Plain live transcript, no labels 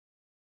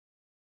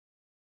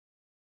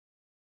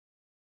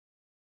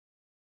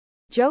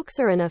Jokes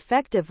are an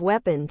effective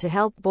weapon to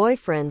help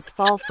boyfriends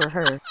fall for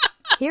her.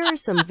 Here are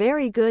some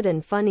very good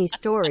and funny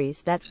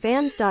stories that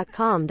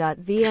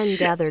fans.com.vn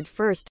gathered.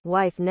 First,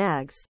 wife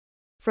nags.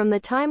 From the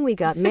time we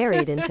got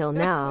married until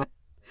now,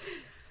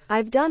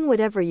 I've done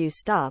whatever you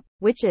stop,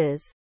 which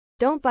is,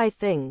 don't buy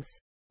things,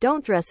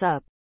 don't dress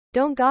up,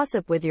 don't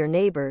gossip with your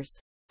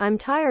neighbors. I'm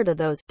tired of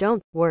those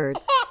don't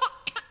words.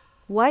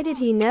 Why did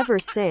he never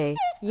say,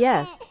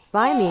 yes,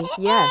 buy me,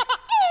 yes?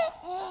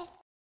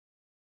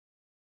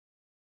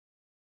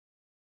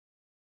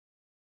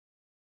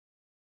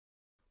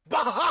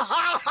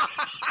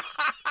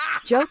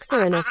 Jokes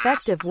are an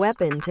effective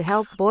weapon to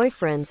help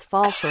boyfriends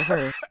fall for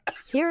her.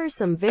 Here are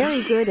some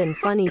very good and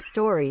funny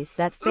stories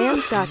that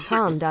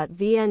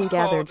fans.com.vn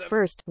gathered.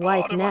 First,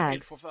 wife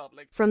nags.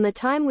 From the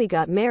time we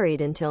got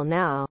married until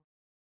now,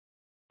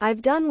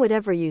 I've done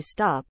whatever you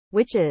stop,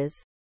 which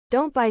is,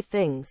 don't buy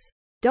things,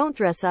 don't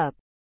dress up,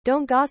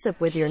 don't gossip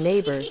with your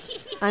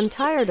neighbors. I'm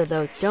tired of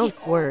those don't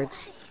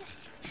words.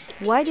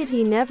 Why did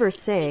he never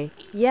say,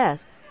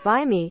 yes,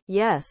 buy me,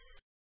 yes?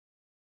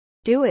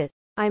 Do it.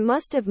 I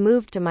must have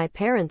moved to my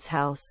parents'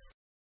 house.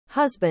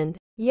 Husband,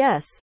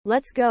 yes,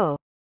 let's go.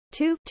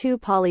 Two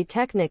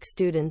Polytechnic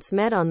students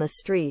met on the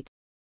street.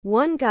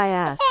 One guy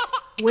asked,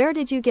 where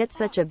did you get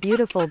such a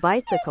beautiful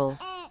bicycle?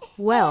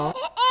 Well,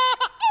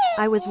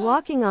 I was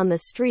walking on the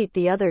street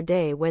the other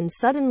day when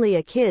suddenly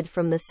a kid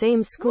from the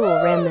same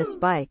school ran this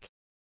bike.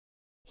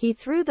 He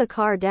threw the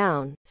car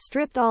down,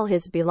 stripped all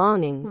his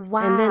belongings,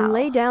 and then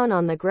lay down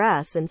on the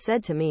grass and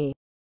said to me,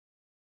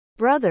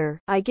 brother,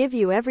 I give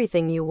you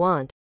everything you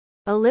want.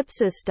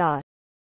 Ellipsis.